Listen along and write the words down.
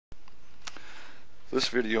This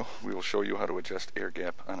video we will show you how to adjust air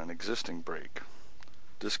gap on an existing brake.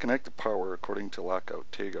 Disconnect the power according to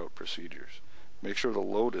lockout-tagout procedures. Make sure the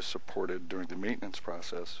load is supported during the maintenance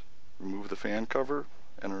process. Remove the fan cover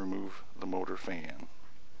and remove the motor fan.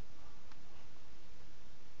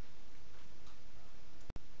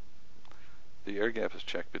 The air gap is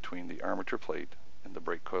checked between the armature plate and the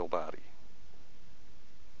brake coil body.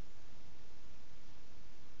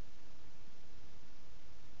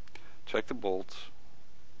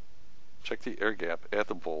 Check the air gap at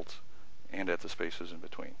the bolts and at the spaces in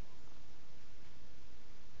between.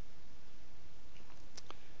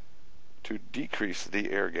 To decrease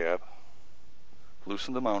the air gap,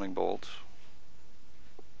 loosen the mounting bolts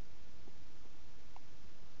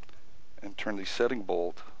and turn the setting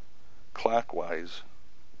bolt clockwise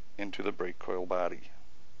into the brake coil body.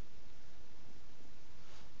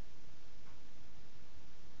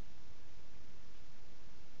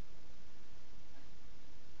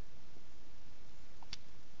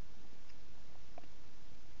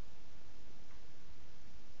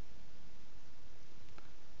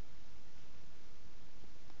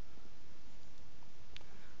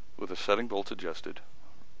 With the setting bolts adjusted,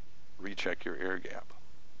 recheck your air gap.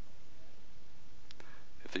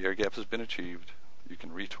 If the air gap has been achieved, you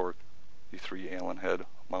can retorque the 3 Allen head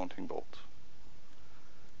mounting bolts.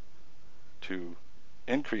 To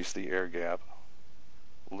increase the air gap,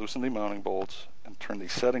 loosen the mounting bolts and turn the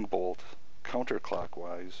setting bolt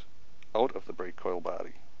counterclockwise out of the brake coil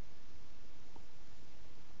body.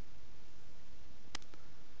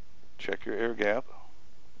 Check your air gap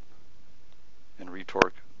and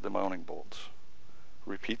retorque the mounting bolts.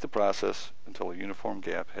 Repeat the process until a uniform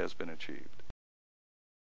gap has been achieved.